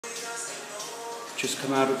just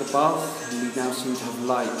come out of the bath and we now seem to have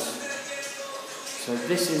light. So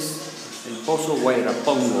this is el pozo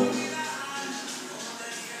Huayrapongo.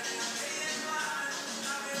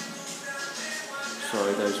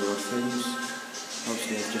 Sorry, those are all things.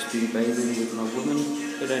 Obviously I've just been bathing with my woman,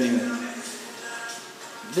 but anyway.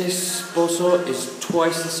 This pozo is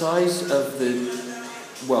twice the size of the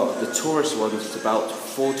tourist ones. It's about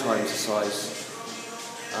 4 times the size.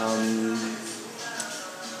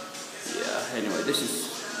 Anyway, this is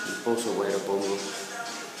the pozo Huayrapongo.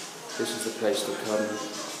 This is the place to come.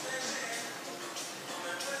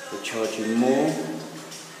 We're charging more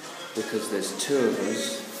because there's 2 of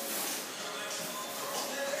us.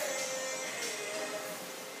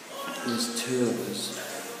 There's 2 of us.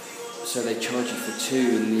 So they charge you for 2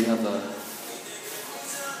 in the other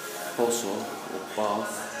pozo or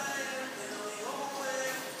bath.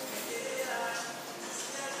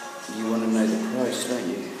 You want to know the price, don't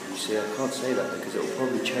you? You see, I can't say that because it will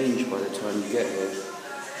probably change by the time you get here.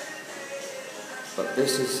 But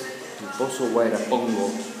this is the pozo Huayrapongo,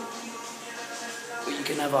 where you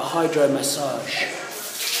can have a hydro massage.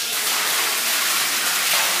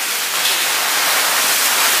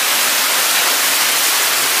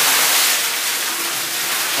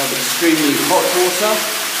 Have extremely hot water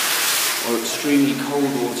or extremely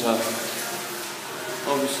cold water.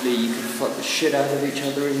 Obviously you can fuck the shit out of each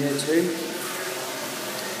other in here too,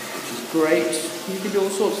 which is great. You can do all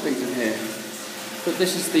sorts of things in here. But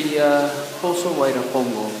this is the pozo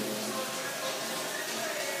Huayrapongo.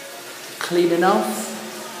 Clean enough.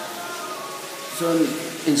 Some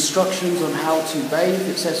instructions on how to bathe.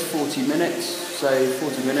 It says 40 minutes, so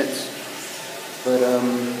 40 minutes. But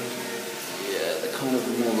kind of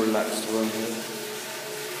more relaxed around here.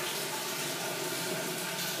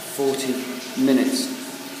 40 minutes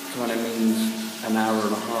kind of means an hour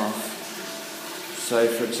and a half. So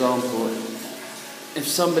for example, if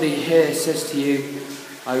somebody here says to you,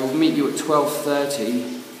 I will meet you at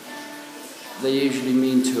 12:30, they usually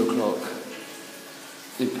mean 2 o'clock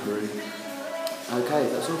in Peru. Okay,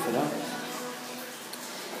 that's all for now.